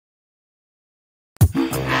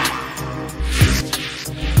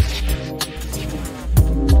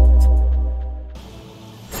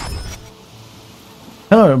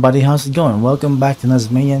Hello everybody, how's it going? Welcome back to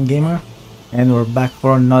Nasmanian Gamer, and we're back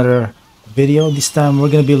for another video. This time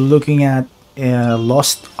we're gonna be looking at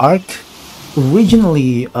Lost Ark,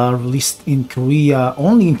 originally released in Korea,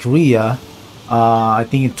 only in Korea. I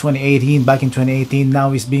think in 2018, back in 2018.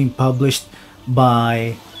 Now it's being published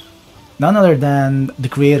by none other than the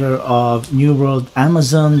creator of New World,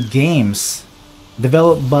 Amazon Games,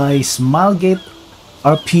 developed by Smilegate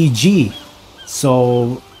RPG.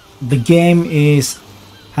 So the game is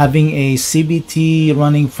having a CBT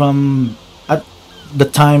running from at the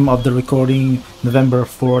time of the recording, November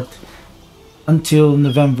 4th until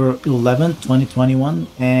November 11th, 2021,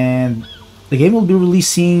 and the game will be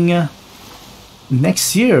releasing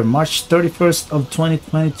next year, March 31st of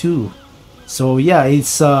 2022. So yeah,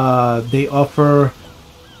 it's they offer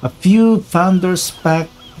a few founders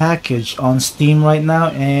package on Steam right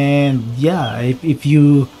now, and yeah, if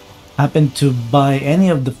you happen to buy any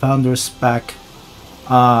of the founders pack,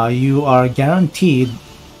 you are guaranteed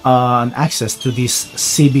an access to this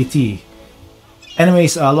CBT.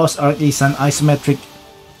 Anyways, Lost Ark is an isometric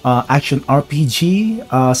action RPG,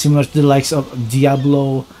 similar to the likes of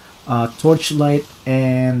Diablo, Torchlight,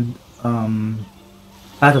 and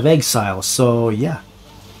Path of Exile. So yeah,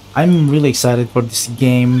 I'm really excited for this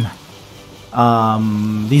game.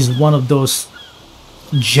 This is one of those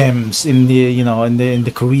gems in the in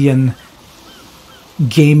the Korean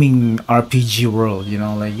gaming RPG world.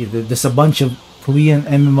 Like there's a bunch of Korean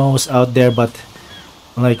MMOs out there, but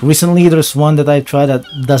like recently there's one that I tried that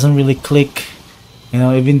doesn't really click,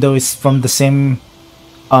 even though it's from the same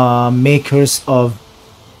makers of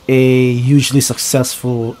a hugely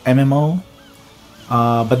successful MMO,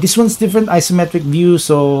 but this one's different, isometric view,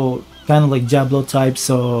 so kind of like Diablo type.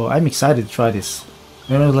 So I'm excited to try this.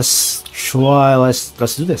 Let's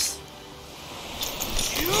do this.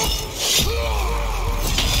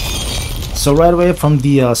 So right away from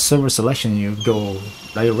the server selection, you go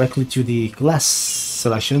directly to the class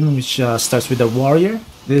selection, which starts with the warrior.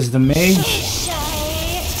 This is the mage,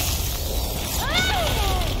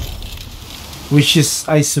 which is,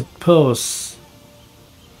 I suppose,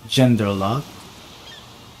 gender locked,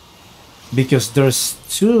 because there's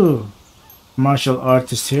two martial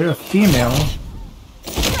artists here, a female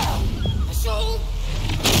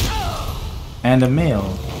and a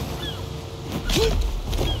male.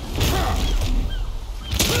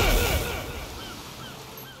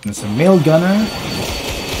 There's a male gunner.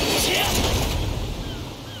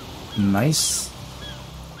 Nice.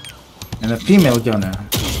 And a female gunner.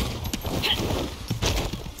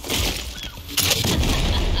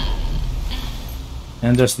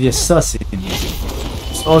 And there's the assassin.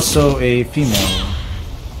 It's also a female.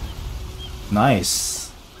 Nice.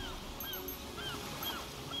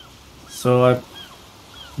 So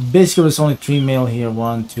basically there's only 3 male here,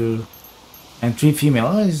 1, 2, and 3 female.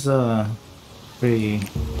 Oh, it's pretty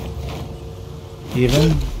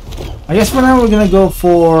even. I guess for now we're gonna go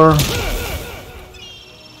for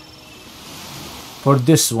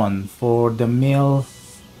this one, for the male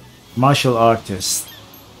martial artist.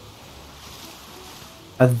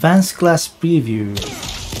 Advanced class preview.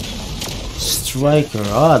 Striker.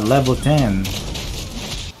 Level 10.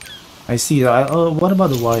 I see. What about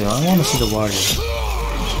the warrior? I want to see the warrior.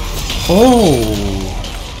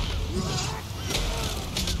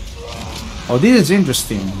 Oh, this is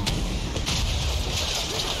interesting.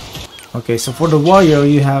 Okay, so for the warrior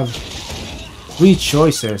you have 3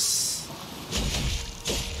 choices.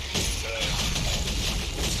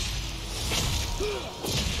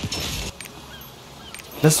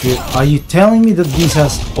 That's weird. Are you telling me that this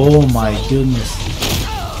has... Oh my goodness.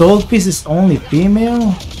 Gold piece is only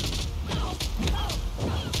female?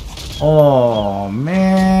 Oh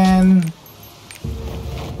man.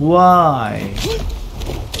 Why?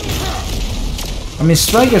 I mean,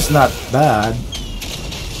 Striker's not bad.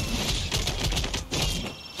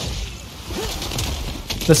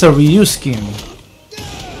 That's a reuse skin.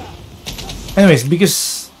 Anyways,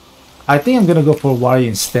 because I think I'm gonna go for warrior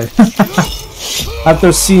instead.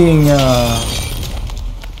 After seeing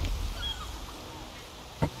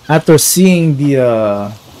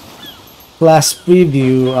the class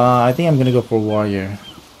preview, I think I'm gonna go for warrior,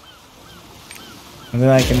 and then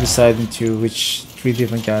I can decide into which 3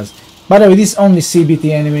 different guys. By the way, this is only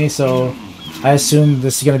CBT anyway, so I assume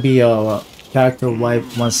this is gonna be a character wipe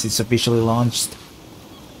once it's officially launched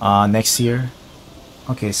next year.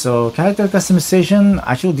 Okay, so character customization.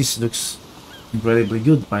 Actually, this looks incredibly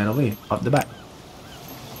good, by the way, off the bat.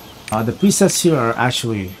 The presets here are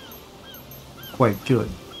actually quite good.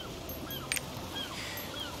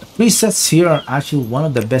 The presets here are actually one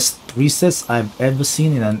of the best presets I've ever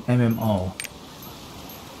seen in an MMO.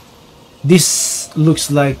 This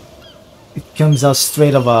looks like it comes out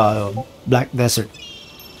straight of a black desert.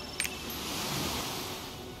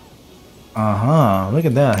 Look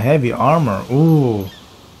at that heavy armor. Ooh,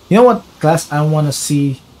 you know what class I want to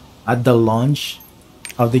see at the launch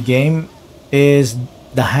of the game is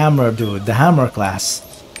the hammer dude, the hammer class.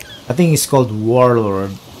 I think it's called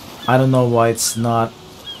Warlord. I don't know why it's not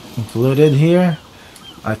included here.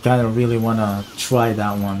 I kind of really want to try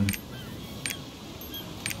that one.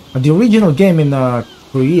 The original game in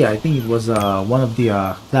Korea, I think it was one of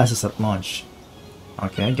the classes at launch.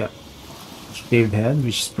 Okay, I got shaved head,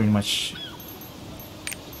 which is pretty much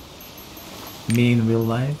me in real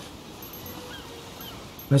life.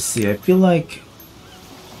 Let's see, I feel like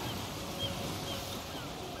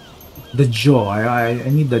the jaw. I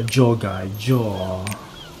need the jaw guy. Jaw.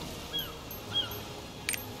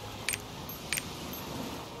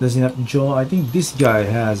 Does he have jaw? I think this guy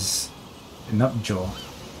has enough jaw.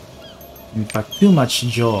 In fact, too much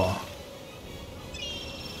jaw.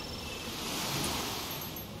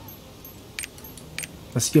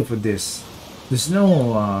 Let's go for this. There's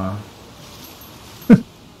no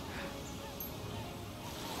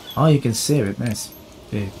oh, you can save it. Nice.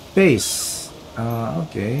 Okay, face.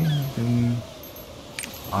 Okay.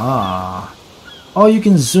 Oh, you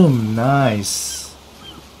can zoom. Nice.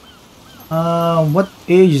 What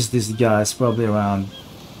age is this guy? It's probably around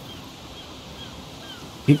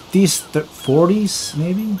 50s, 40s,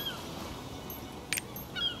 maybe.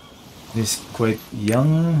 This quite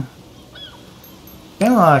young. I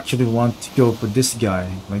don't actually want to go for this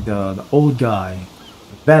guy, like the old guy,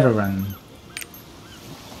 the veteran.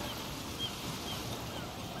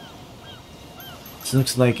 This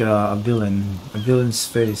looks like a villain's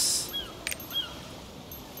face.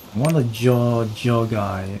 I want a jaw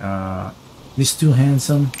guy. This too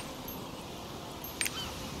handsome.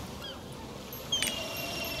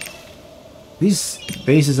 These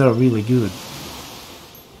faces are really good.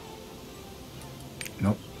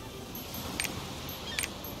 Nope.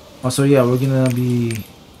 Also, yeah, we're gonna be.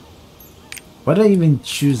 Why did I even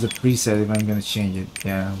choose the preset if I'm gonna change it?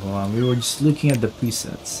 Yeah, well, we were just looking at the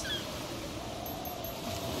presets.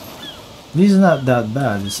 This is not that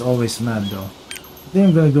bad. It's always mad though. I think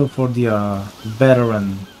I'm gonna go for the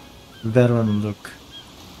veteran look,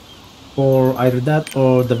 or either that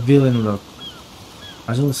or the villain look.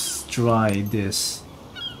 Let's try this.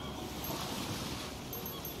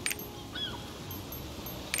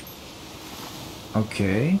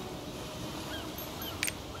 Okay.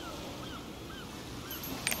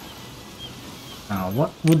 Now,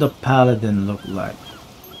 what would the paladin look like?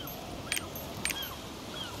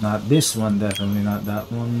 Not this one, definitely not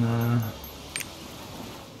that one.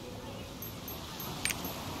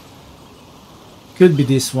 Could be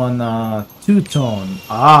this one, two-tone.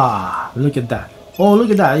 Ah, look at that. Oh,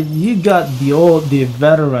 look at that. You got the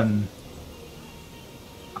veteran.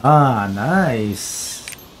 Ah, nice.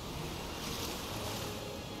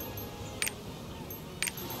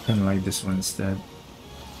 Kind of like this one instead.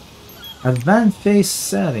 Advanced face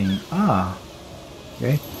setting. Ah,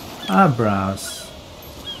 okay. Eyebrows.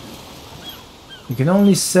 You can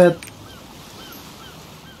only set.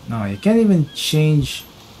 No, you can't even change.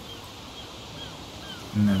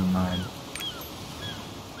 Never mind.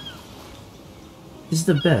 This is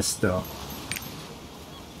the best though.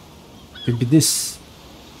 Could be this.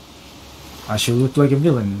 I should look like a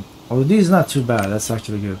villain. Oh, this is not too bad. That's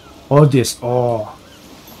actually good. Oh, this. Oh.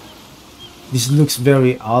 This looks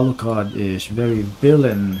very Alucard-ish. Very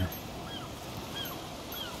villain.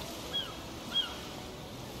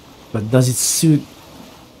 But does it suit?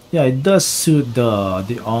 Yeah, it does suit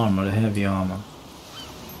the armor, the heavy armor.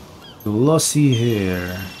 Glossy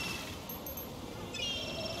hair.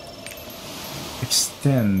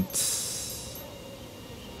 Extent.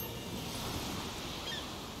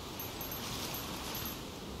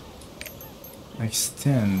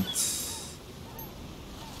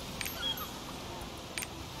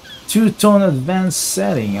 Two-tone advanced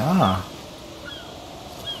setting. Ah.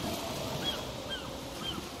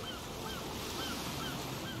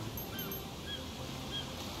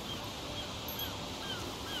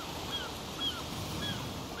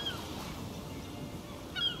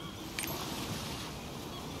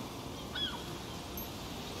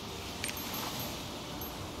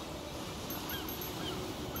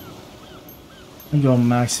 Go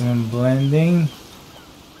maximum blending.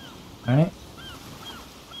 Alright.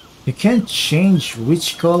 You can't change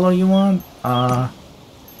which color you want. Gonna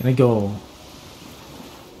go.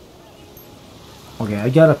 Okay, I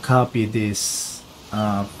gotta copy this.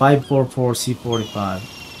 544C45.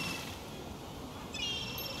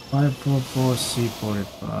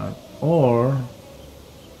 544C45. Or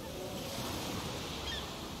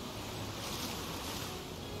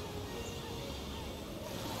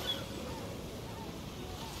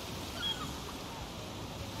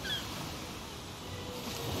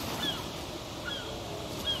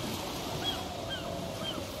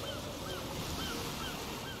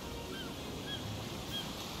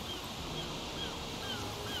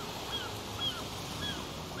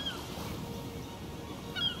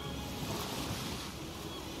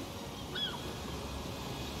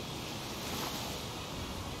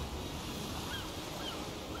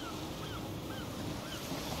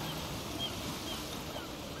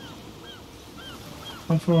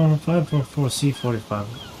 544 C45.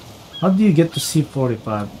 How do you get to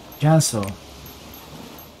C45? Cancel.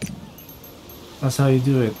 That's how you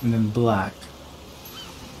do it. And then black.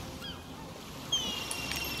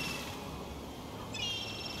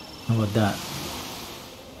 How about that?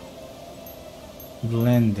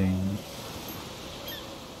 Blending.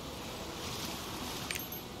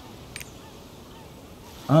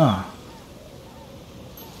 Ah.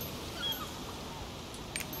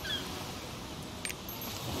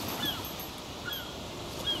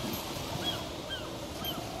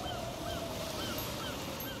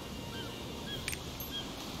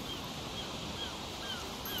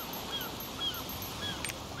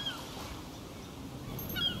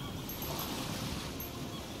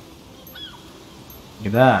 Look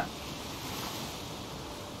at that.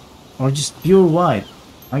 Or just pure white.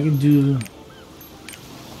 I can do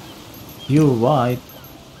pure white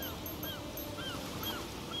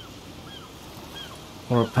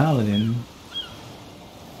for a paladin.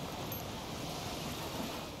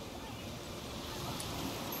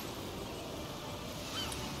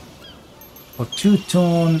 Or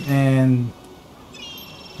two-tone and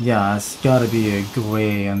yeah, it's gotta be a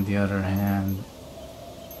gray on the other hand.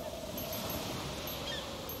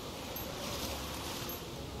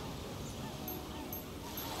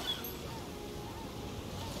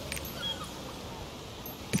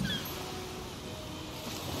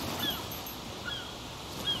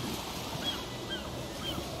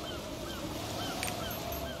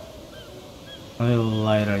 A little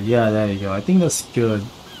lighter. Yeah, there you go. I think that's good.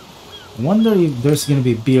 I wonder if there's gonna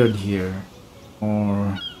be beard here.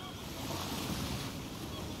 Or...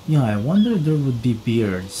 yeah, I wonder if there would be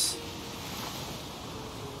beards.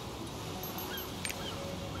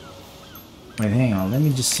 Wait, hang on. Let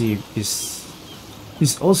me just see if this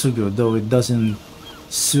is also good, though it doesn't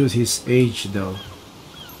suit his age, though.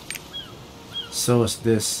 So is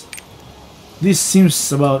this. This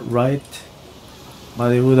seems about right.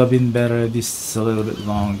 But it would have been better if this is a little bit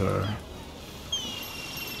longer.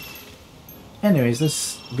 Anyways,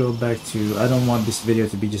 let's go back to... I don't want this video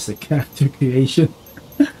to be just a character creation.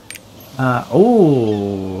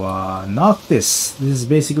 Noctis. This is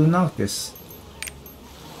basically Noctis.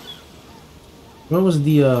 Where was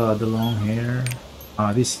the long hair?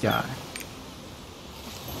 This guy.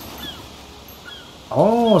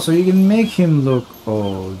 Oh, so you can make him look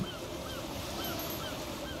old.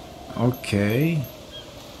 Okay.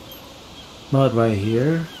 Not right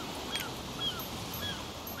here.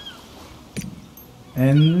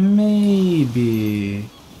 And maybe...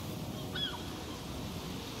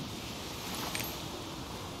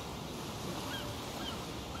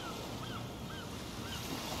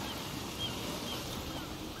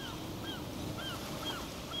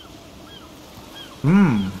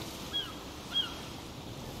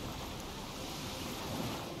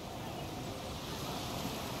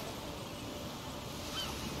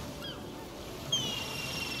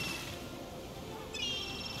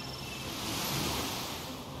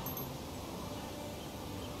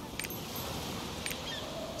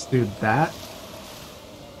 do that.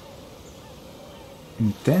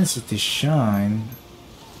 Intensity shine.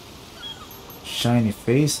 Shiny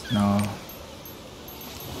face? No.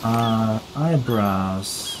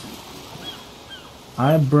 Eyebrows.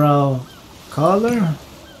 Eyebrow color?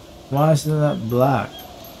 Why is that black?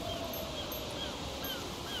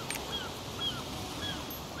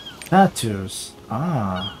 Tattoos.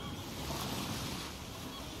 Ah.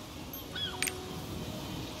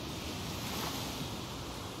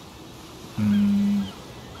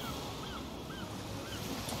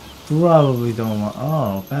 Probably don't want...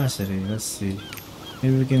 oh, opacity. Let's see.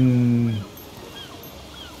 Maybe we can...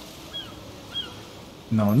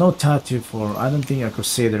 no tattoo for... I don't think a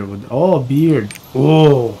Crusader would... oh, beard.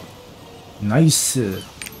 Oh, nice. Look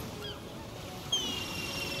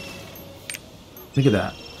at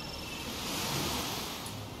that.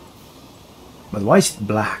 But why is it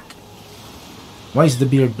black? Why is the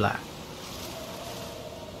beard black?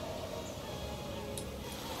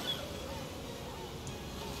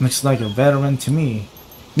 Looks like a veteran to me.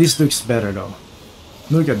 This looks better though.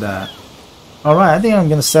 Look at that. Alright, I think I'm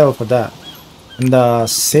gonna settle for that. And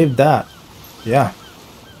save that. Yeah.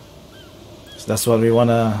 So that's what we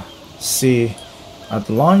wanna see at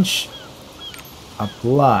launch.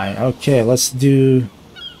 Apply. Okay, let's do...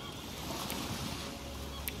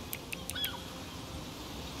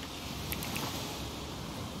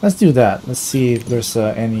 let's do that. Let's see if there's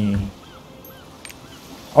any...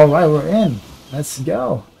 alright, we're in. Let's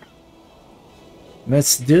go.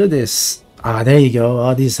 Let's do this. Ah, there you go.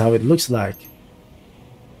 Oh, this is how it looks like.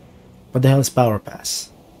 What the hell is Power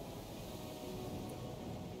Pass?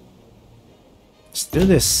 Let's do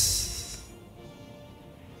this.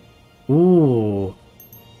 Ooh.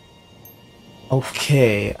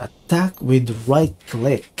 Okay, attack with right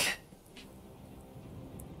click.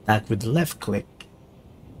 Attack with left click.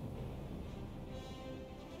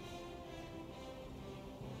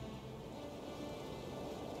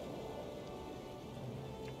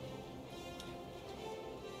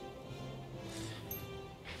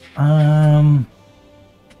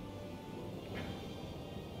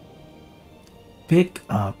 Pick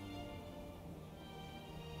up.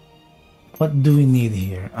 What do we need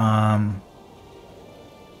here?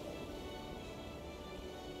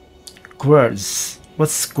 Squares.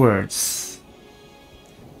 What's squares?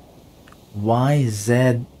 Y, Z,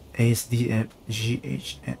 A, S, D, F, G,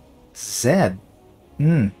 H, Z.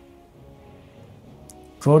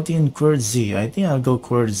 14 Quad Z. I think I'll go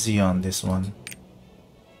Quad Z on this one.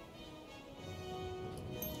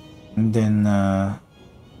 And then,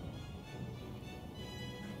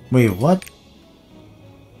 wait, what?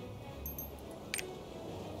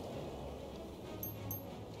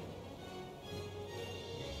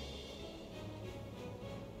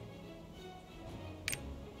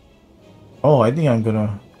 Oh, I think I'm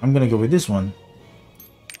gonna go with this one.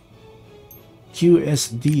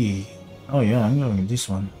 QSD. Oh yeah, I'm going with this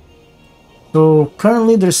one. So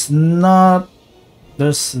currently there's not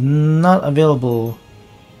available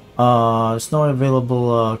it's not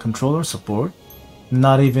available controller support.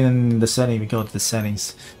 Not even in the setting. We go to the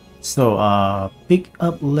settings. So pick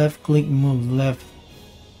up, left click, move left.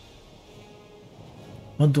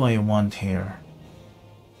 What do I want here?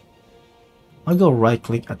 I'll go right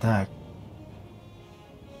click attack.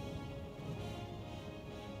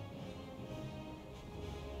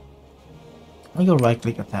 I'll go right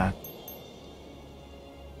click attack.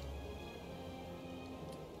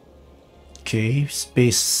 Okay,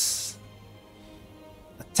 space.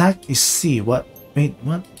 Attack is C. What? Wait,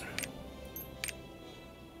 what?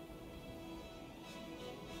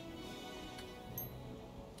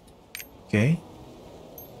 Okay.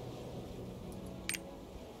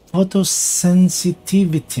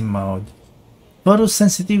 Photosensitivity mode.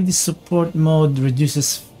 Photosensitivity support mode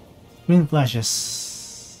reduces screen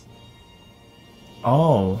flashes.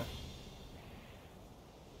 Oh.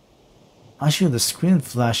 Actually, the screen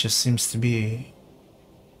flashes seems to be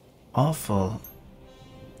awful.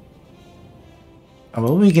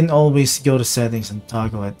 Well, we can always go to settings and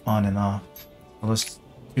toggle it on and off. Let's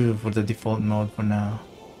do it for the default mode for now.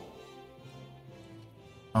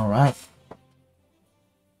 Alright.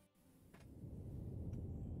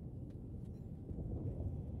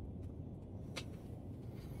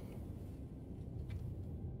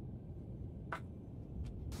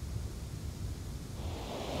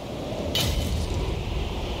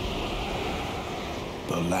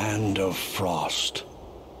 The land of frost.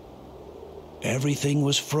 Everything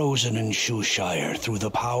was frozen in Shoeshire through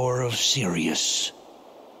the power of Sirius.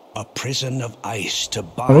 A prison of ice to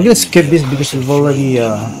bind. We're gonna skip this because we've already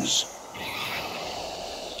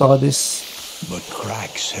saw this. But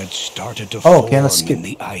cracks had started to form in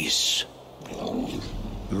the ice.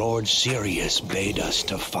 Lord Sirius bade us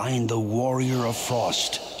to find the Warrior of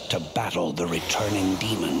Frost to battle the returning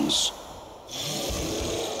demons.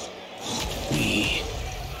 We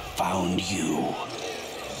found you,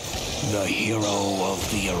 the hero of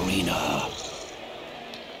the arena.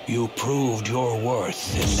 You proved your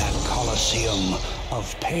worth in that coliseum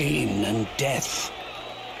of pain and death.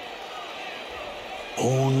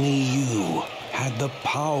 Only you had the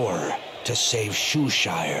power to save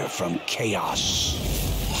Shoeshire from chaos.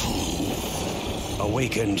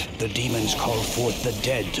 Awakened, the demons called forth the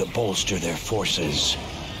dead to bolster their forces.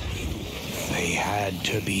 They had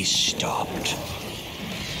to be stopped.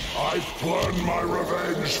 I've planned my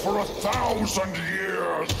revenge for 1,000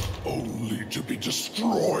 years, only to be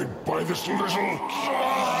destroyed by this little...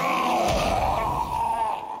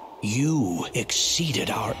 You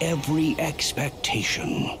exceeded our every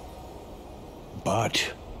expectation.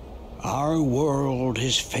 But our world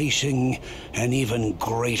is facing an even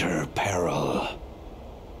greater peril.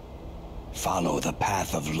 Follow the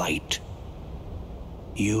path of light.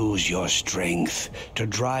 Use your strength to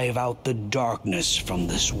drive out the darkness from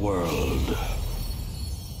this world.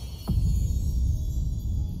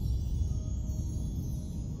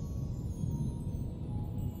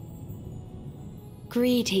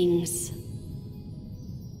 Greetings.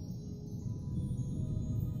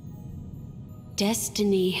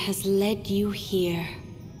 Destiny has led you here.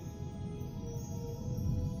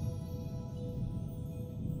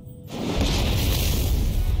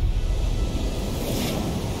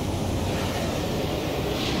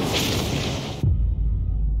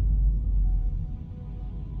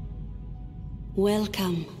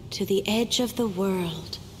 Welcome to the edge of the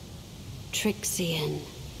world, Trixian.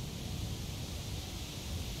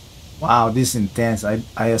 Wow, this is intense.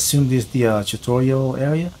 I assume this is the tutorial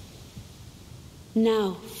area?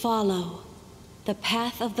 Now follow the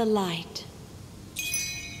path of the light.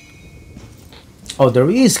 Oh, there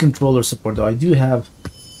is controller support though. I do have...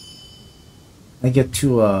 I get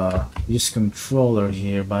to use controller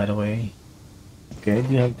here, by the way. Okay, I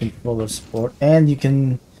do have controller support. And you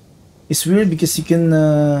can... It's weird because you can...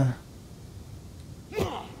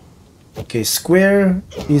 Okay, square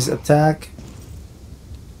is attack.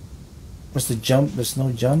 What's the jump? There's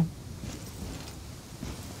no jump.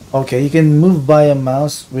 Okay, you can move by a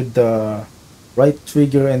mouse with the right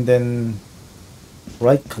trigger and then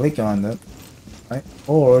right click on it. Right?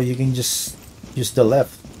 Or you can just use the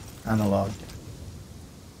left analog.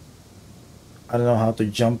 I don't know how to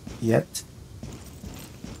jump yet.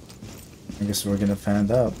 I guess we're gonna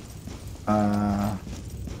find out.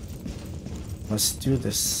 Let's do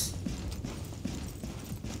this.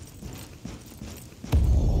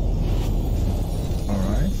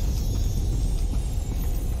 Alright.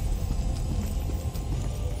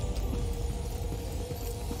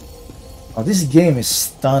 Oh, this game is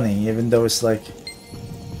stunning, even though it's like...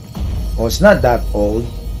 Well, it's not that old.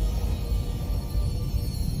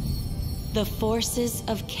 The forces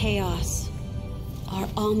of chaos are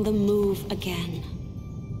on the move again.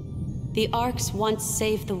 The Arks once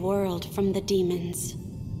saved the world from the demons.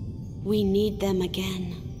 We need them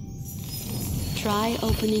again. Try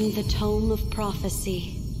opening the Tome of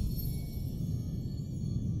Prophecy.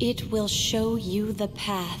 It will show you the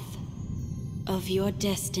path of your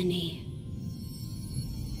destiny.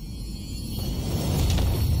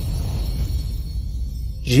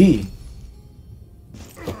 Gee.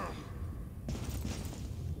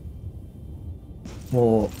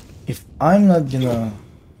 Well, if I'm not gonna...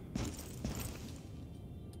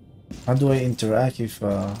 How do I interact if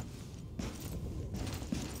Oh,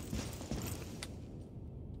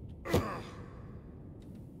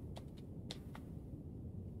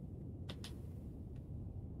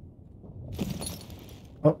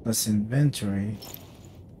 that's inventory.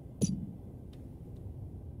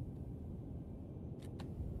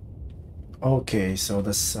 Okay, so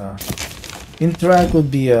that's interact would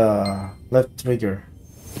be left trigger.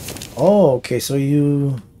 Oh, okay, so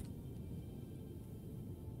you...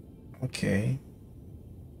 Okay.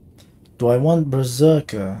 Do I want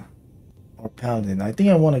Berserker or Paladin? I think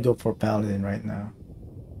I want to go for Paladin right now.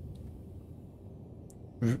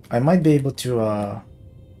 I might be able to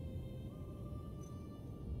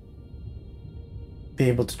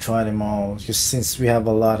try them all, just since we have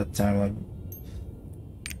a lot of time, like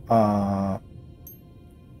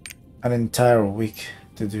an entire week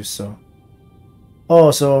to do so.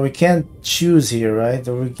 Oh, so we can't choose here, right?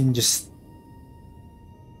 Or we can just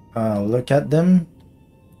look at them,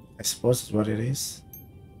 I suppose is what it is.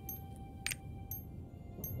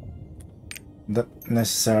 Not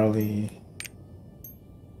necessarily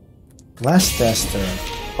glass tester.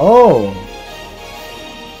 Oh,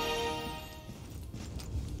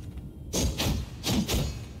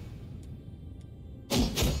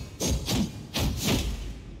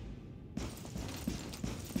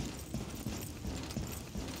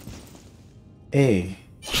 A.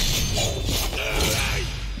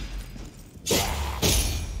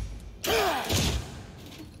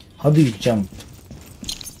 How do you jump?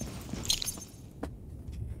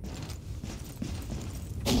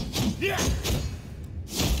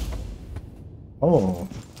 Oh.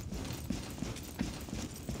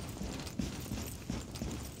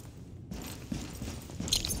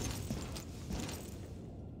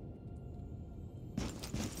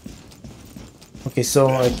 Okay, so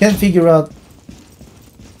I can't figure out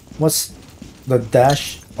what's the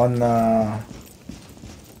dash on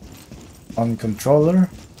controller.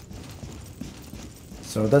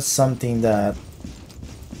 So that's something that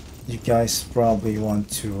you guys probably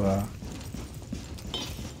want to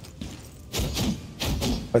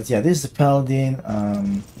but yeah, this is the Paladin.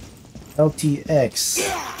 LTX,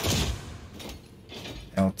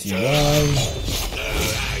 LTY,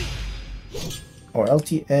 or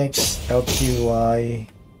LTX, LTY.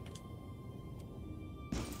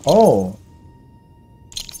 Oh,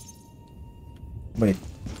 wait,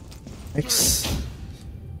 X,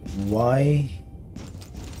 Y.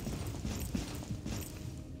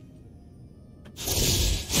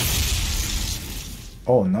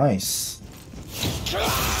 Oh, nice.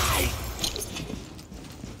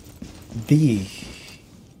 B.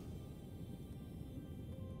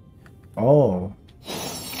 Oh.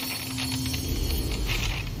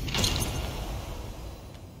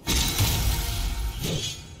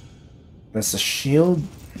 That's a shield.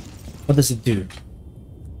 What does it do?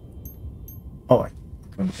 Oh,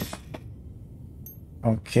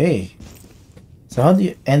 okay. So how do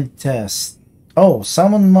you end test? Oh,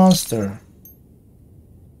 summon monster.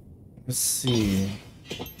 Let's see.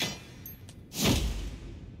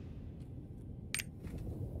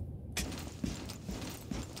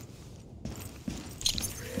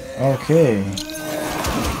 Okay.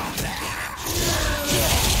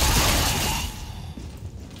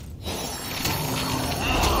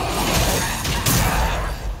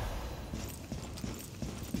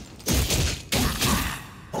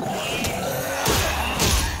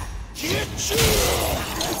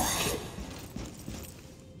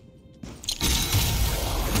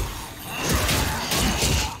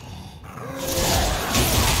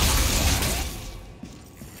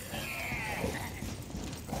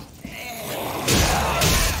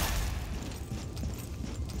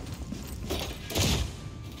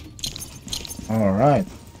 Alright.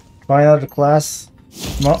 Try another class.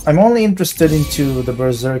 I'm only interested into the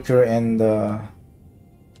Berserker and the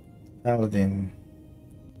Paladin.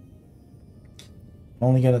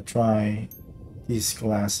 Only gonna try these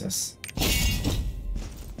classes.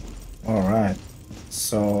 Alright.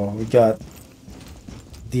 So we got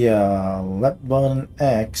the left button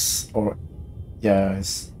X, or yeah,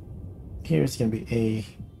 here it's gonna be A.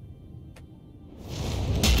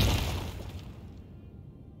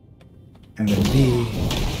 And then B.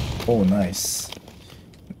 Oh, nice.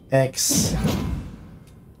 X.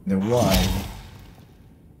 The Y.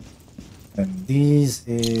 And this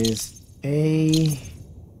is A.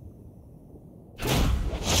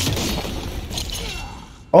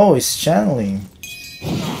 Oh, it's channeling.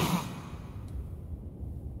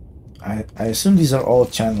 I assume these are all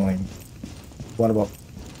channeling. What about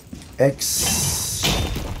X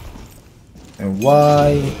and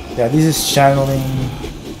Y? Yeah, this is channeling.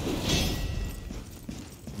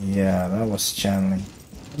 Yeah, that was channeling.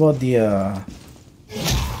 What about the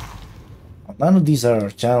none of these are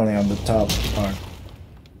channeling on the top part.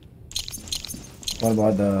 What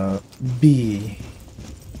about the B?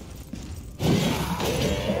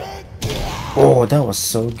 Oh, that was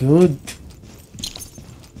so good.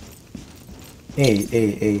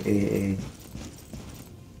 A.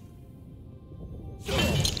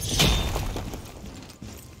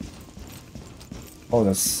 Oh,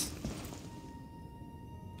 that's...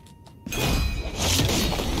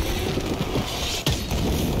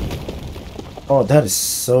 Oh, that is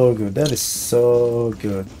so good. That is so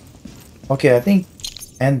good. Okay, I think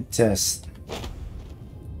end test.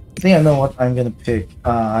 I think I know what I'm gonna pick.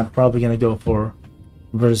 I'm probably gonna go for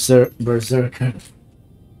Berserker.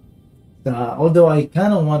 Although I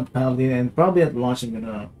kind of want Paladin, and probably at launch I'm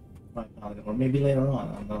gonna try Paladin, or maybe later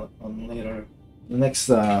on the next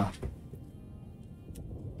on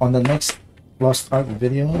the next Lost Ark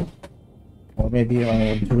video, or maybe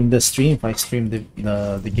during the stream if I stream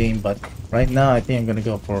the game. But right now I think I'm gonna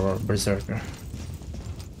go for Berserker.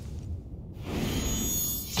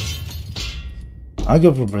 I'll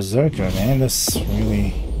go for Berserker, man. That's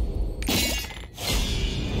really...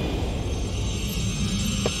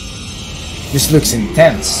 This looks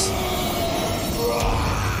intense.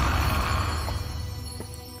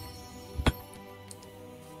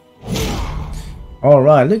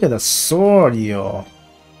 Alright, look at the sword, yo.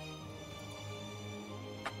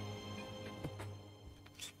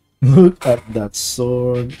 Look at that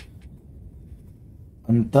sword.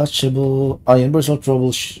 Untouchable. Universal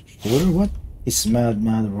Troubleshooter? What? It's mad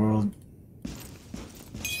world.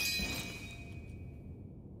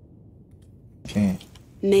 Okay.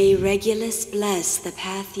 May Regulus bless the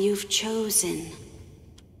path you've chosen.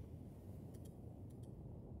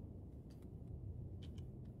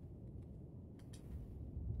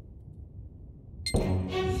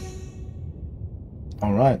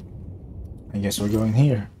 All right. I guess we're going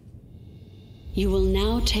here. You will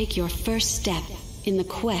now take your first step in the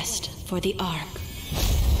quest for the Ark.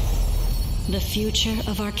 The future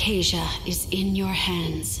of Arcasia is in your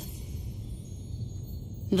hands.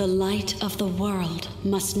 The light of the world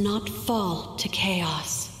must not fall to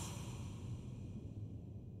chaos.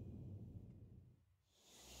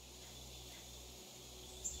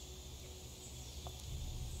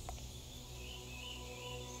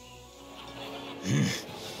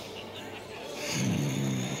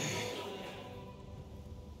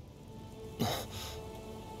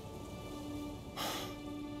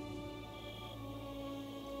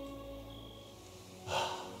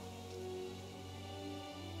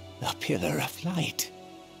 A pillar of light.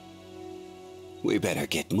 We better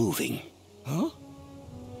get moving. Huh?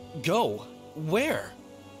 Go? Where?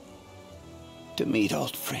 To meet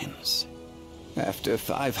old friends. After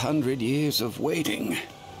 500 years of waiting,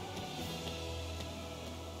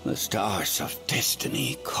 the stars of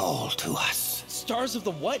destiny call to us. Stars of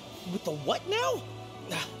the what? With the what now?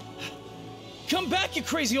 Come back, you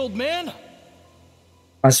crazy old man!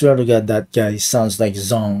 I swear to God, that guy sounds like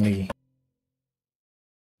Zhongli.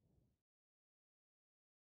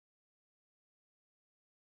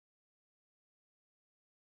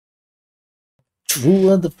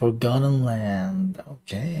 Trua, the Forgotten Land.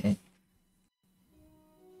 Okay.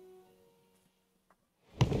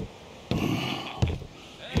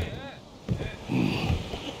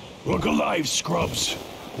 Look alive, scrubs.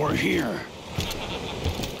 We're here.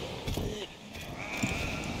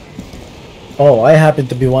 Oh, I happen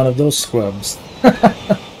to be one of those scrubs.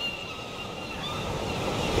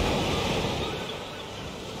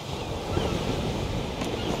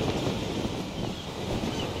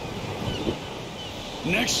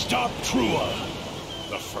 Next stop, Trua,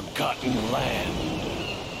 the Forgotten Land.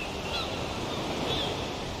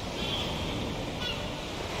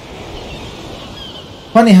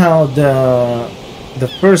 Funny how the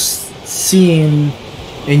first scene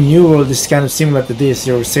in New World is kind of similar to this.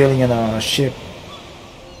 You're sailing in a ship,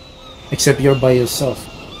 except you're by yourself.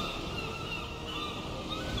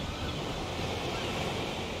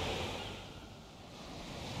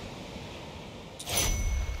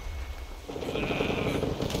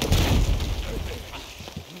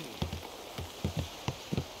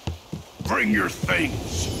 Bring your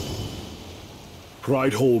things!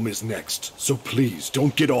 Pride Home is next, so please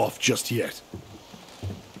don't get off just yet.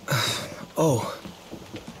 Oh,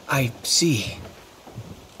 I see.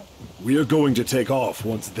 We are going to take off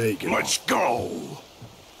once they get Let's off. go!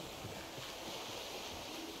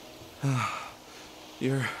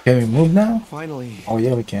 You're Can we move now? finally Oh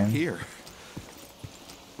yeah, we can. here.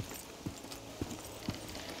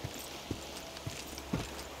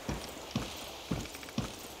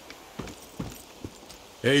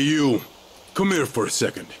 Hey you, come here for a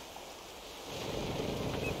second.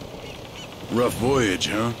 Rough voyage,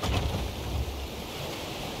 huh?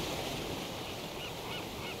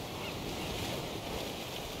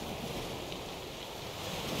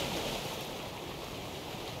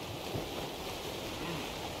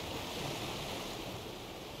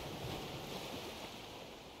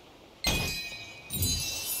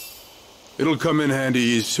 It'll come in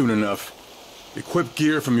handy soon enough. Equip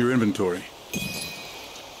gear from your inventory.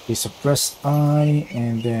 Okay, so press I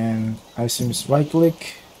and then I assume it's right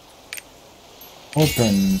click.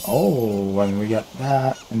 Open. Oh, and we got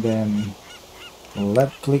that, and then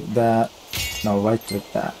left click that. Now right click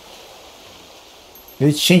that. Did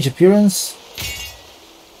it change appearance?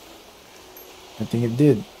 I think it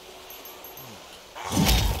did.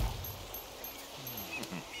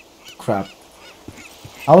 Crap.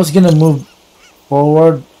 I was gonna move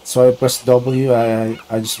forward, so I pressed W. I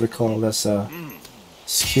just recall that's a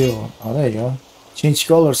skill. Oh, there you go. Change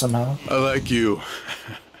color somehow. I like you.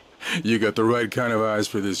 You got the right kind of eyes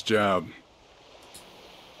for this job.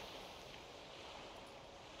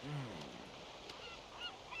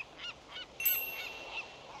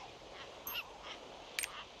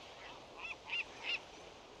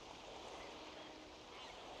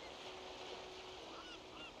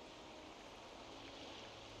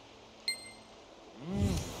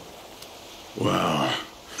 Wow.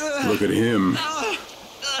 Look at him.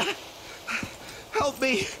 Help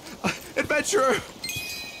me, adventurer!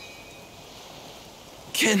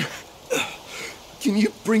 Can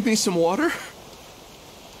you bring me some water?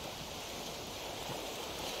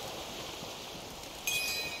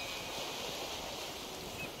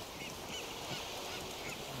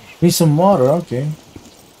 Need some water, okay.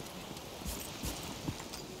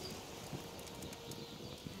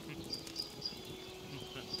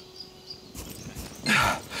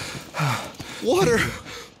 Water!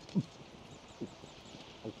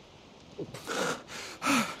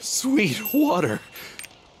 Sweet water!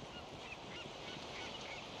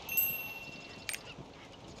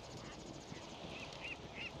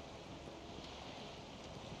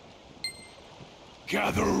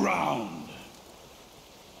 Gather round.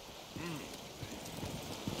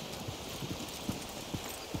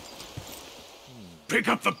 Pick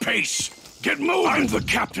up the pace. Get moving. I'm the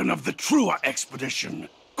captain of the Trua expedition.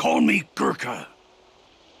 Call me Gurkha.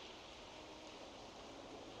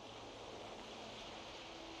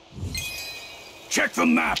 Check the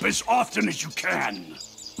map as often as you can.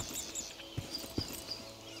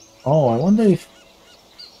 Oh, I wonder if...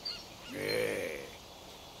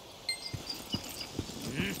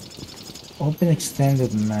 Open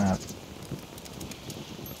extended map.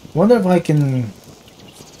 Wonder if I can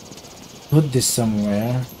put this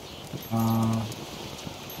somewhere.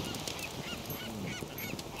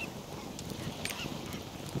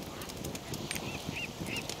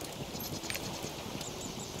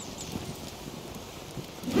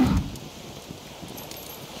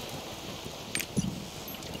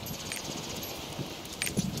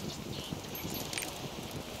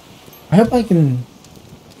 I hope I can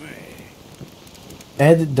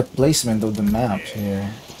edit the placement of the map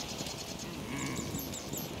here.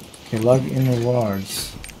 Okay, log in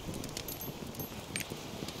rewards.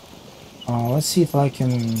 Let's see if I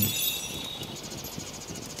can.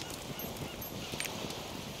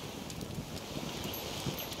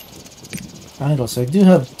 Titles. I do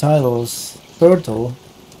have titles. Turtle.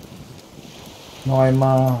 No, I'm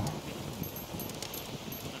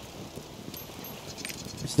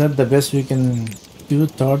is that the best we can do,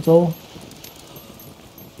 turtle?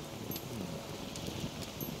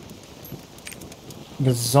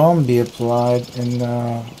 The zombie applied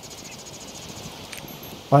and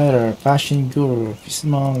fighter, fashion guru,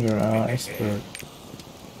 fistmonger, expert.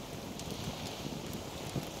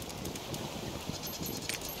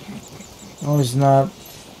 No, it's not.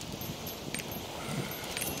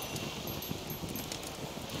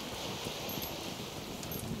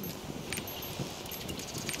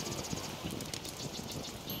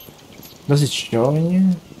 Does it show in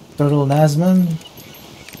you? Turtle Nazman?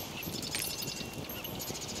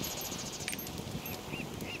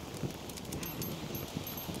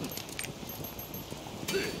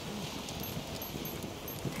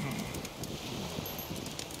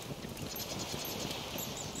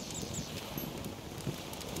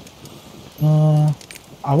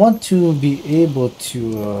 I want to be able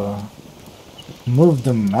to move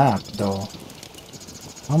the map though.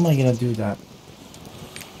 How am I gonna do that?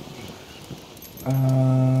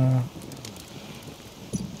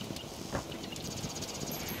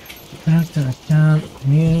 Character account,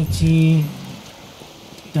 community,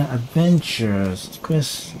 the adventures,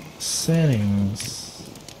 quest settings.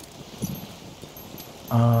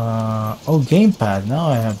 Oh, gamepad. Now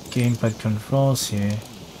I have gamepad controls here.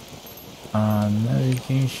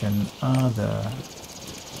 Navigation, other.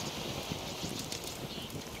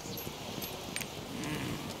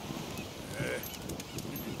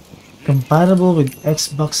 Compatible with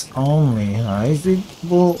Xbox only.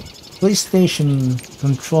 Well, PlayStation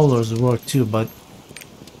controllers work too, but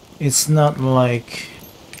it's not like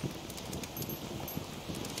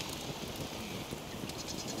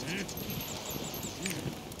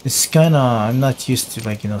it's kinda. I'm not used to,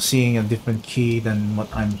 like, seeing a different key than what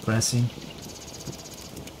I'm pressing.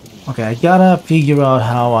 Okay, I gotta figure out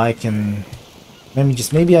how I can.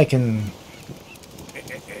 Maybe I can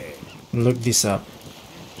look this up.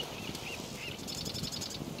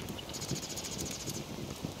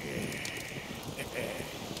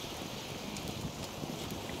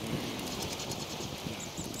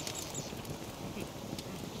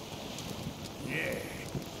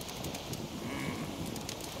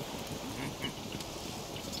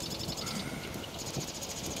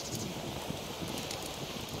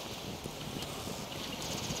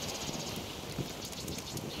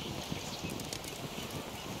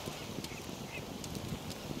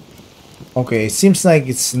 Okay, it seems like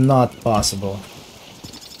it's not possible.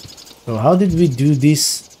 So how did we do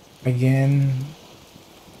this again?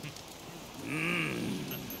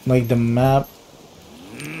 Like the map.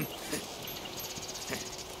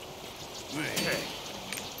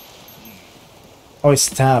 Oh, it's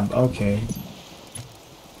tab. Okay.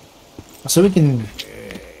 So we can.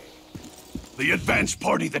 The advance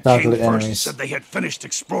party that tackle came the first enemies. said they had finished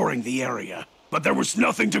exploring the area, but there was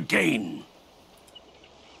nothing to gain.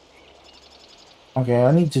 Okay,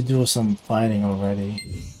 I need to do some fighting already.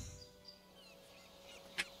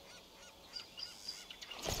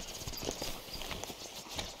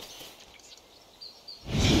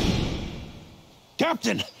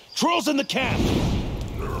 Captain, trolls in the camp.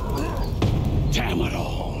 Damn it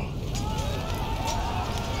all.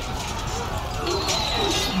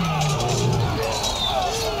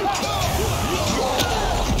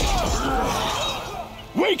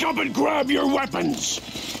 Wake up and grab your weapons!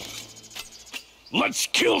 Let's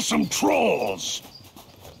kill some trolls!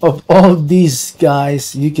 Of all these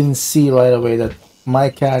guys, you can see right away that my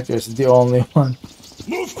character is the only one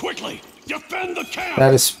Move quickly! Defend the camp!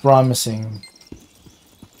 that is promising.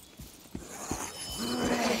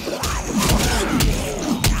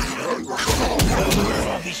 Where are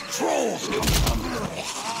all these trolls come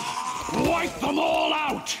from? Wipe them all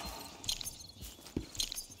out!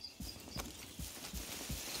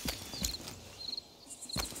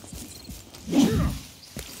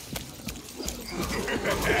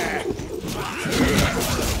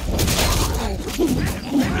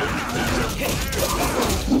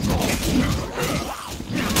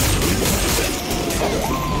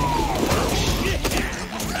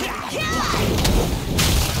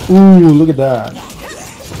 Ooh, look at that.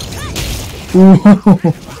 Ooh.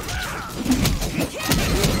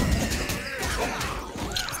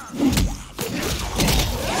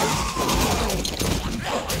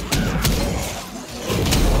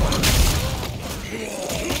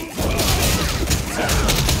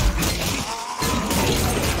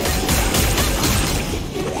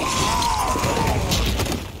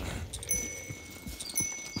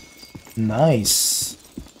 Nice.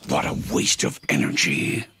 What a waste of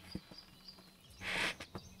energy.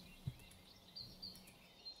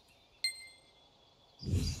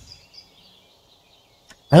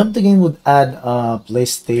 I hope the game would add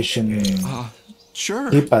PlayStation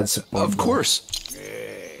Sure. keypad support. Of course.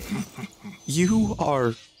 You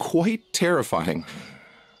are quite terrifying.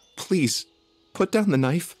 Please, put down the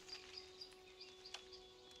knife.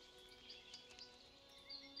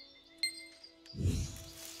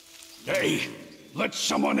 Hey, let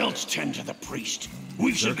someone else tend to the priest.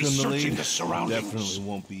 We should be searching the surroundings. Definitely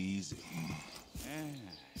won't be easy.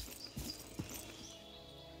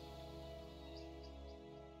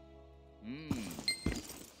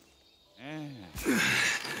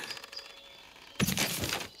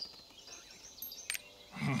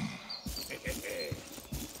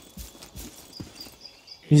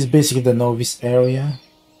 This is basically the novice area.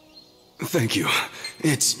 Thank you.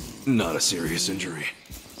 It's not a serious injury.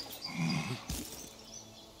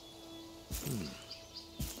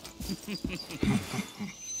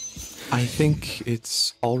 I think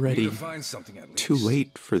it's already Find something at least. too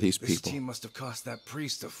late for these This people. team must have cost that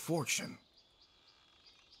priest a fortune.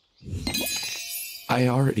 I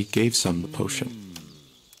already gave some the potion.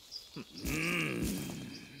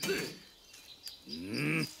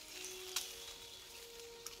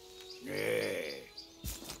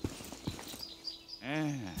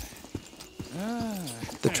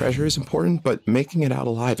 The treasure is important, but making it out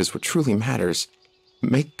alive is what truly matters.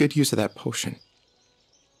 Make good use of that potion.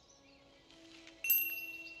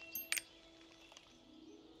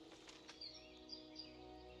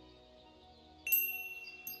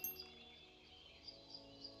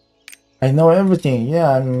 I know everything.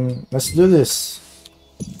 Yeah, let's do this.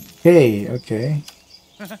 Okay, okay.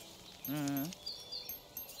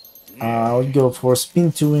 I would go for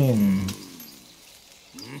spin to win.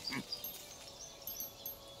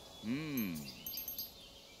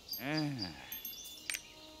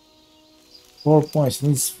 Four points.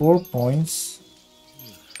 Needs 4 points.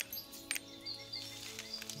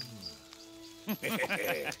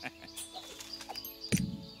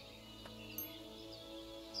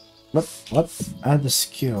 Let's add the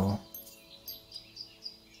skill.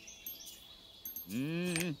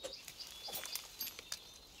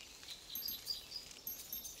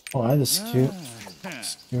 Oh, add the skill.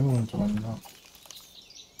 Skill into unlock.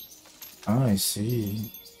 I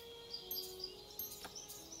see.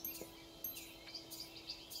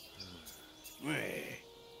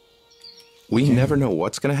 We never know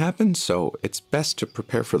what's going to happen, so it's best to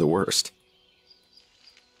prepare for the worst.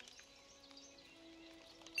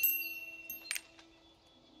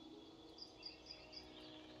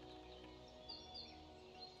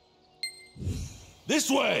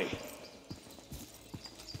 This way!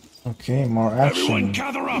 Okay, more action. Everyone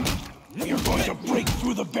gather up! We are going to break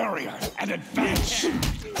through the barrier and advance!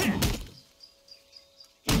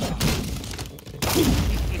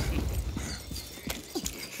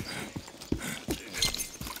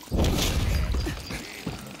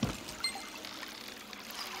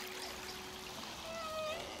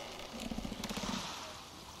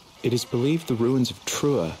 It is believed the ruins of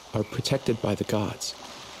Trua are protected by the gods.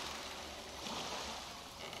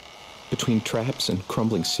 Between traps and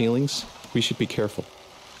crumbling ceilings, we should be careful.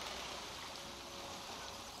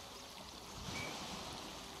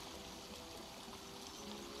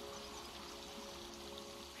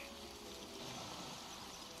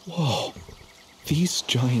 Whoa! These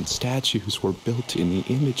giant statues were built in the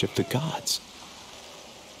image of the gods.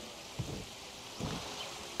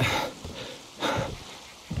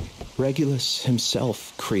 Regulus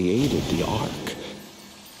himself created the Ark,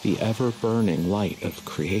 the ever-burning light of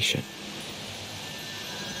creation.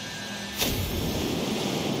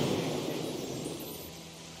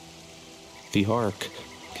 The Ark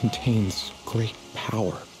contains great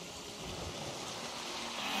power.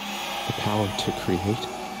 The power to create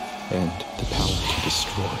and the power to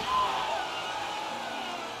destroy.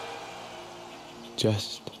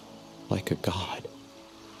 Just like a god.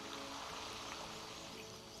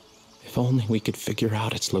 If only we could figure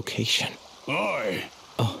out its location. Oi!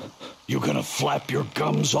 You gonna flap your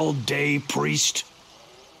gums all day, priest?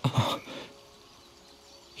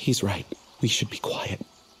 He's right. We should be quiet.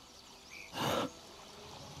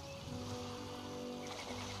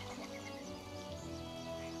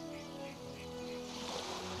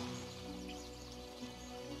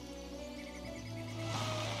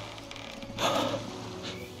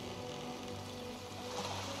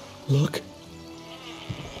 Look.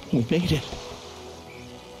 We made it.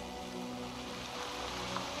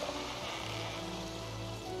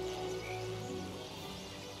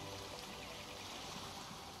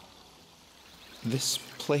 This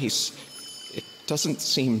place. It doesn't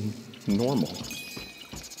seem normal.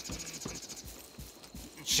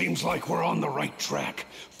 Seems like we're on the right track.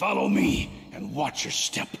 Follow me and watch your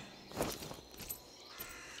step.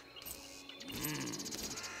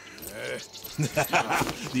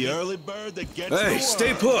 The early bird that gets Hey,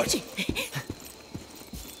 stay put!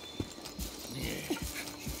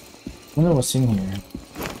 I wonder what's in here.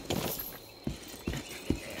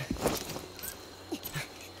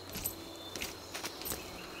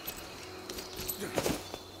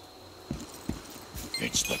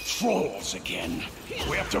 It's the trolls again.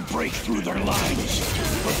 We have to break through their lines.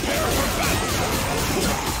 Prepare for battle!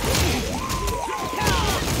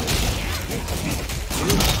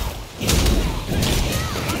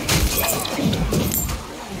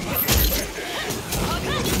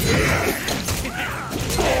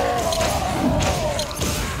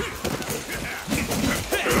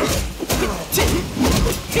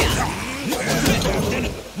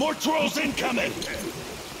 More trolls incoming!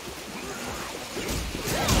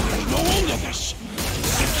 No end of this!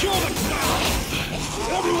 Secure the ground!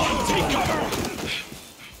 Everyone take cover!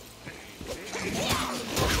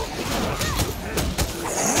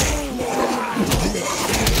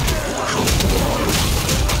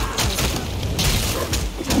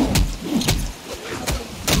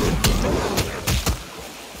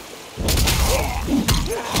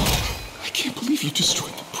 I can't believe you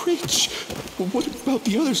destroyed the bridge. What about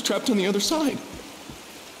the others trapped on the other side?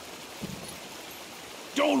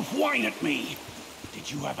 Don't whine at me!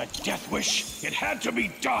 Did you have a death wish? It had to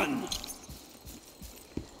be done!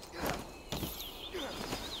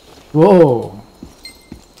 Whoa!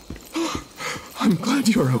 I'm glad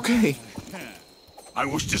you're okay. I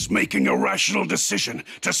was just making a rational decision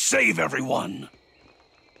to save everyone!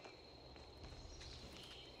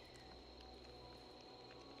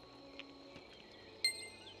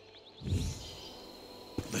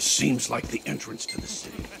 This seems like the entrance to the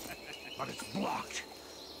city, but it's blocked.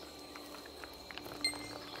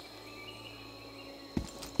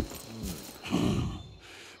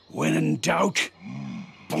 When in doubt,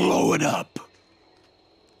 blow it up.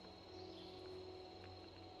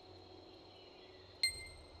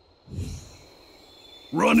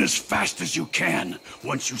 Run as fast as you can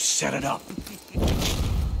once you set it up.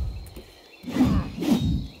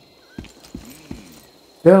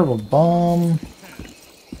 Terrible bomb.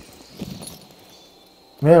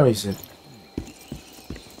 Where is it?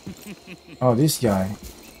 Oh, this guy.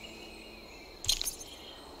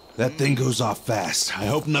 That thing goes off fast. I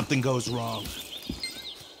hope nothing goes wrong.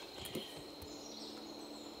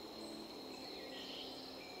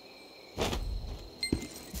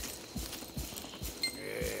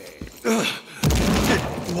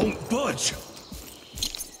 It won't budge.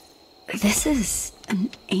 This is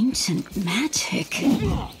an ancient magic.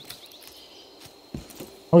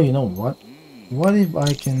 Oh, you know what? What if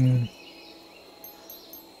I can...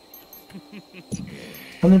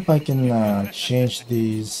 What if I can change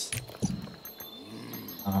these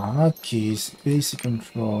hotkeys, basic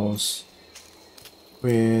controls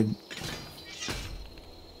with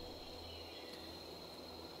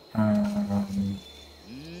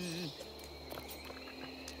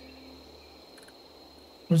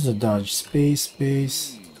where's the dodge?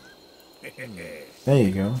 Space. There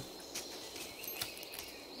you go.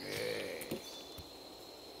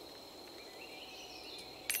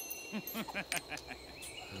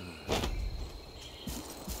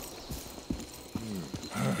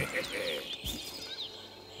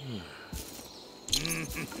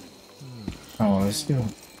 Oh, let's go.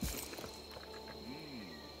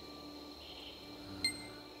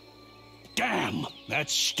 Damn!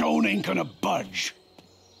 That stone ain't gonna budge.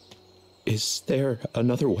 Is there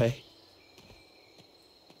another way?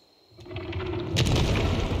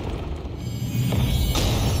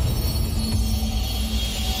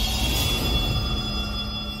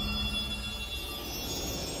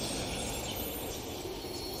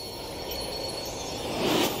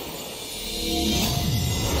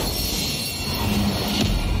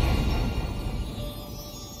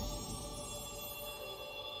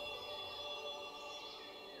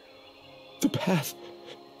 The path,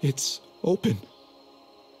 it's open.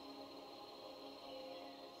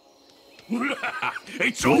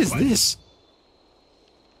 It's What open. is this?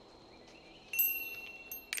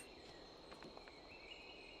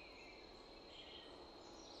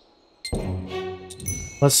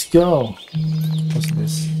 Let's go. What's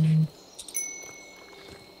this?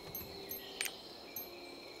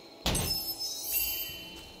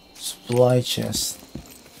 Supply chest.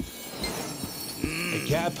 Hey,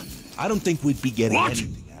 Cap, I don't think we'd be getting What?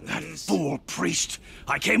 anything out of That this. fool, priest. fool, priest.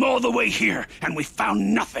 I came all the way here, and we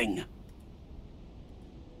found nothing.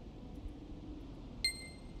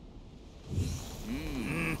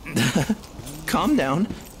 Calm down.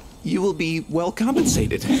 You will be well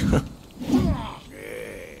compensated. Huh.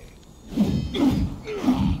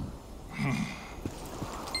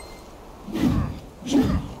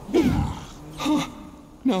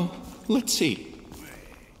 No, let's see.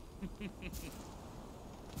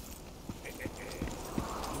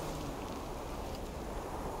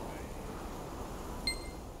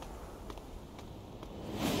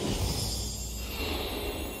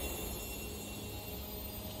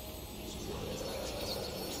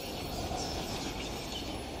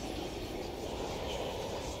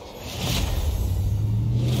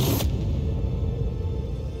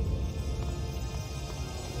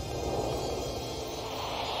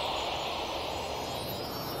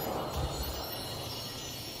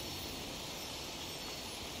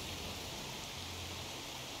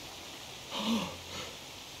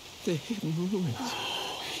 The hidden ruins.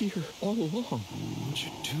 Here all along. Why would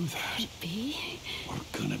you do that? Could it be? We're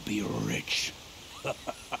gonna be rich.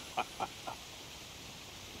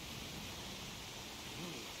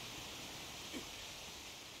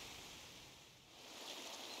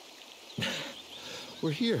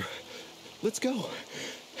 We're here. Let's go.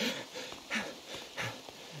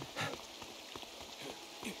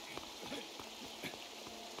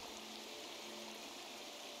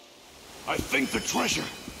 I think the treasure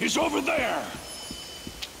is over there!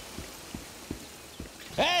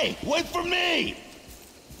 Hey, wait for me!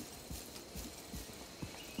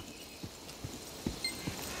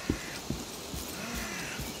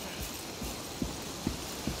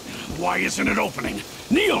 Why isn't it opening?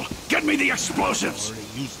 Neil, get me the explosives!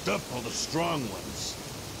 Already used up all the strong ones.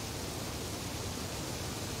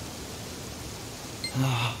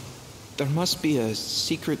 There must be a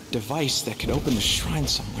secret device that can open the shrine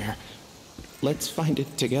somewhere. Let's find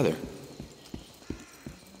it together.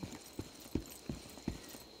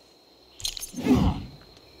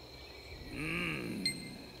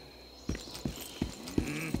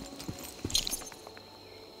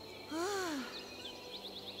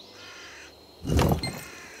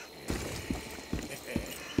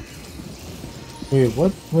 Wait,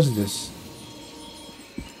 what was this?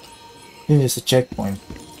 I think it's a checkpoint.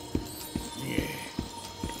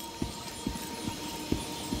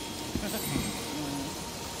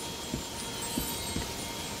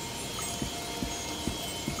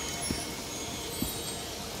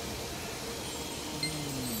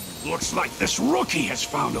 Looks like this rookie has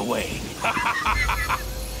found a way.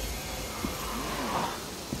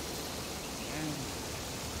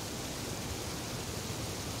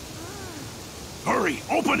 Hurry,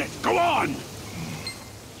 open it! Go on!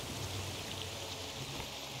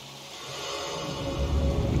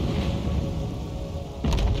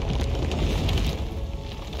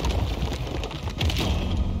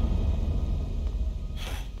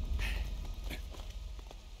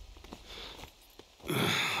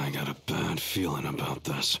 I got a bad feeling about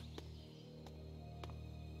this.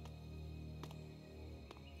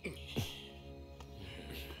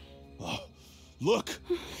 Look!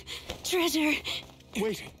 Treasure!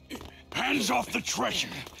 Wait! Hands off the treasure!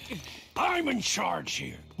 I'm in charge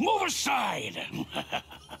here! Move aside!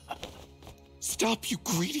 Stop, you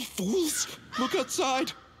greedy fools! Look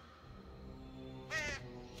outside!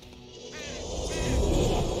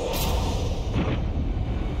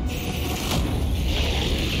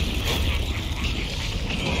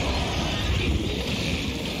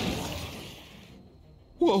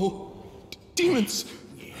 Whoa! Demons!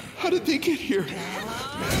 How did they get here?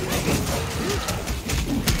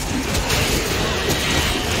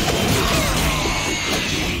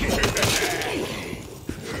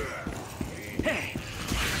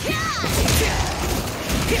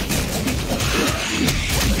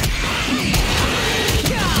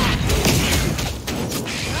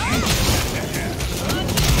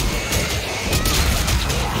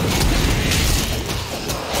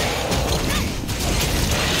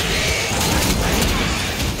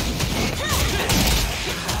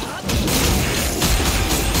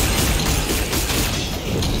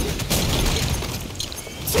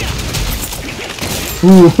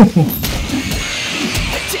 Ooh.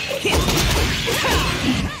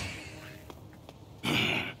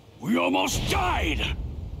 We almost died!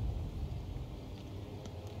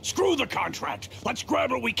 Screw the contract! Let's grab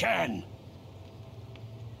what we can!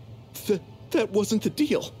 That wasn't the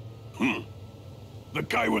deal. The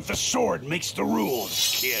guy with the sword makes the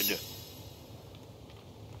rules, kid.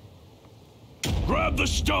 Grab the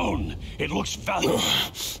stone! It looks valuable.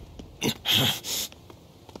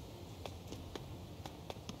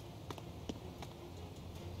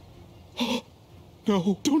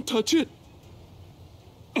 No, don't touch it.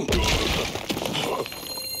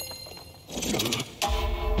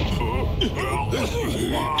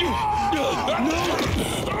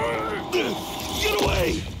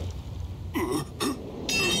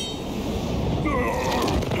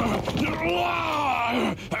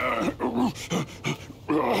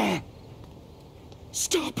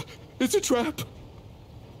 Stop! It's a trap!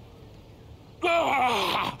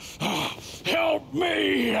 Help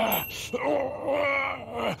me!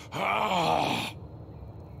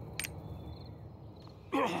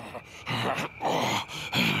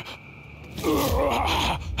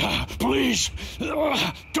 Please,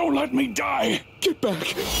 don't let me die! Get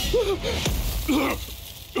back!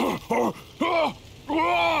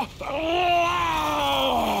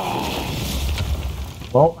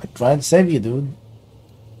 Well, I tried to save you, dude.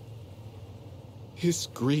 His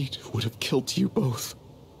greed would have killed you both.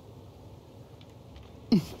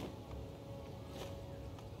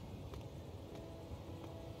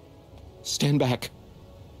 Stand back.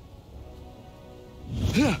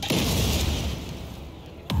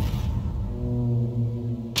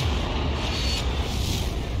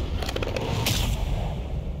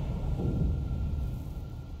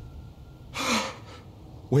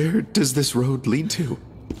 Where does this road lead to?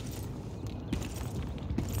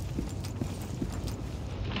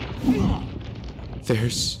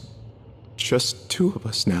 There's just two of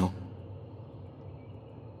us now.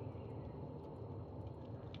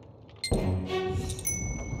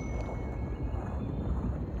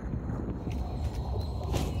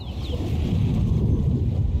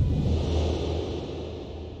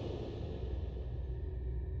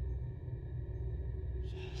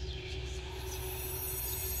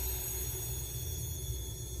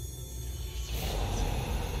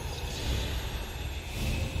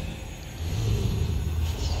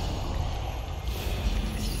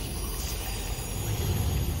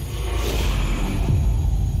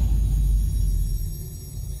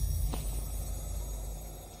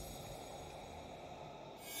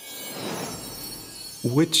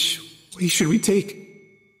 Which way should we take?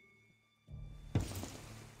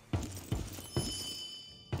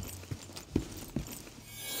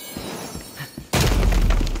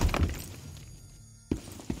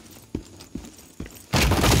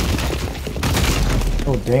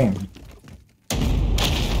 Oh, damn.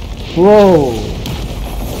 Whoa!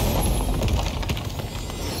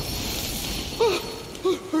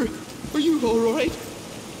 Are you all right?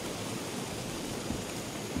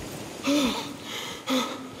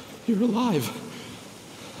 You're alive.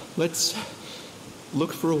 Let's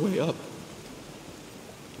look for a way up.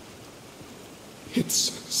 It's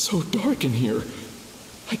so dark in here.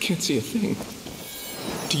 I can't see a thing.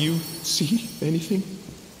 Do you see anything?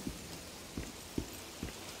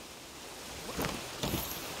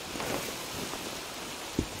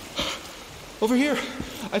 Over here!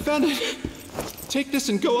 I found it! Take this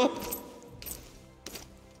and go up!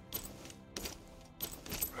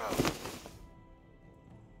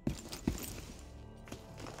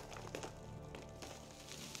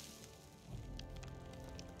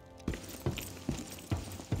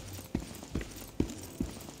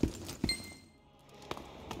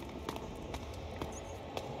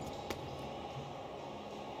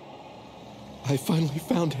 I finally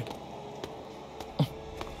found it.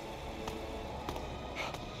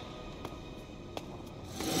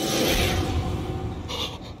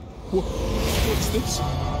 What's this?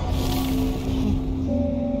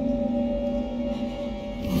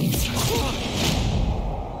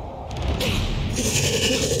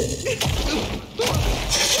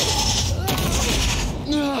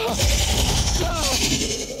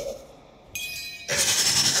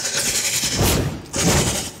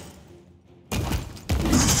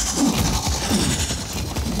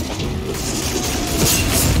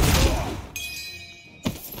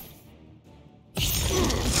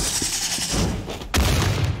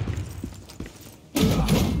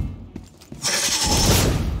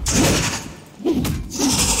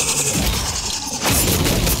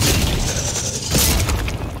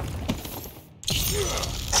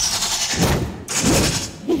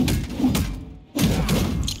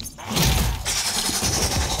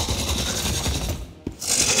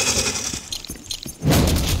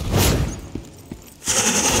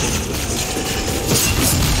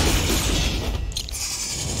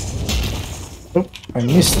 Oh, I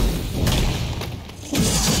missed it.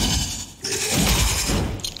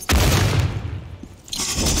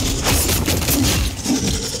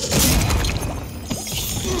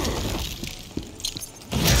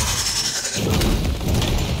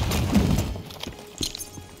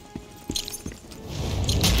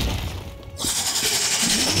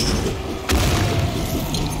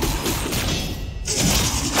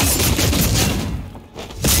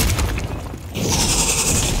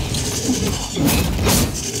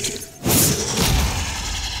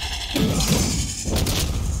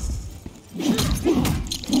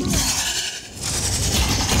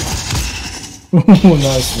 Oh,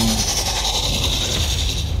 nice one.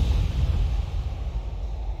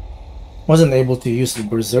 Wasn't able to use the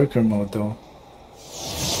Berserker mode though.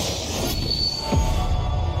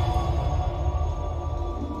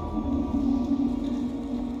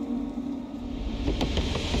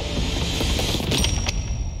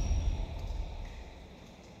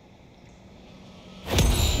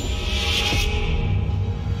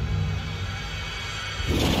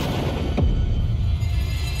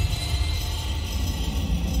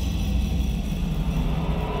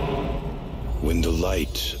 When the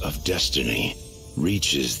light of destiny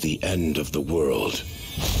reaches the end of the world,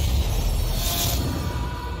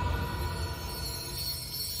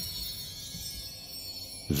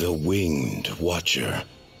 the Winged Watcher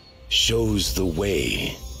shows the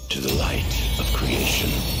way to the light of creation.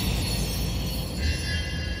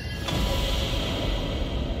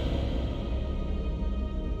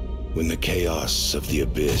 When the chaos of the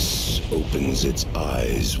abyss opens its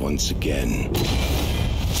eyes once again,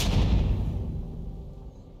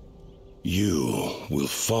 you will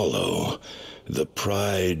follow the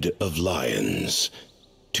Pride of Lions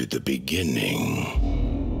to the beginning.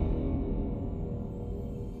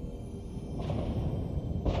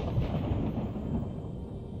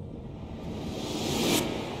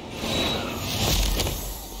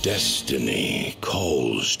 Destiny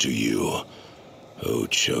calls to you, O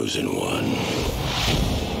Chosen One.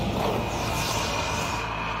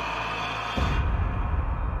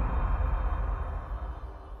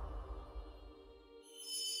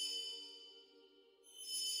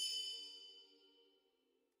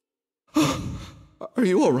 Are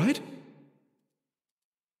you all right?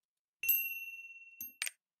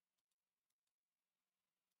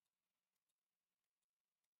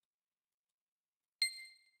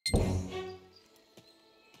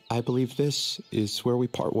 I believe this is where we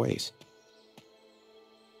part ways.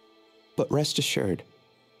 But rest assured,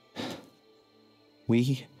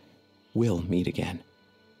 we will meet again.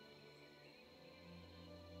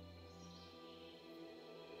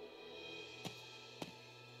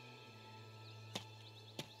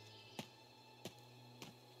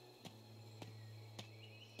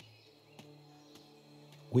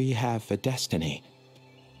 We have a destiny,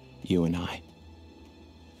 you and I.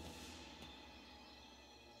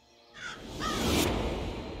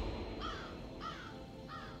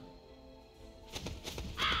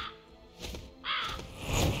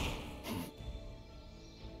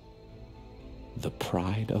 The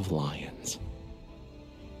Pride of Lions.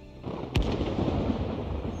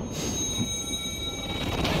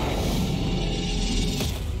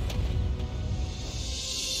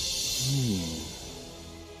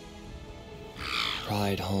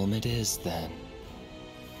 Pride home it is, then.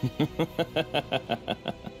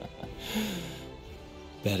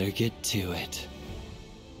 Better get to it.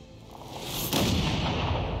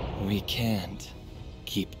 We can't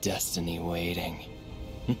keep Destiny waiting.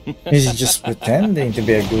 Is he just pretending to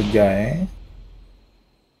be a good guy?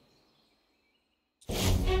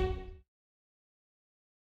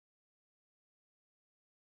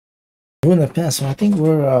 We're in the past, so I think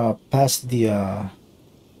we're past the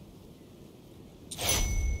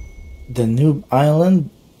Noob Island.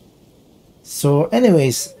 So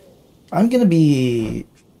anyways, I'm gonna be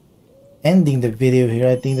ending the video here.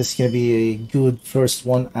 I think this is gonna be a good first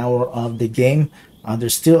 1 hour of the game.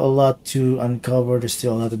 There's still a lot to uncover, there's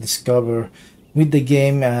still a lot to discover with the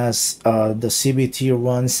game as the CBT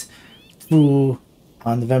runs through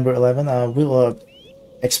on November 11. We'll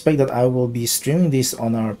expect that I will be streaming this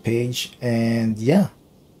on our page, and yeah,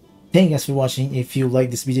 thank you guys for watching. If you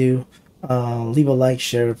like this video, leave a like,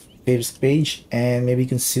 share, favorite page, and maybe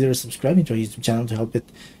consider subscribing to our YouTube channel to help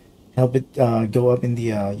it go up in the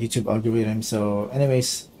YouTube algorithm. So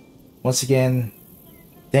anyways, once again,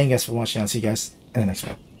 thank you guys for watching. I'll see you guys in the next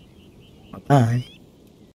one. Bye.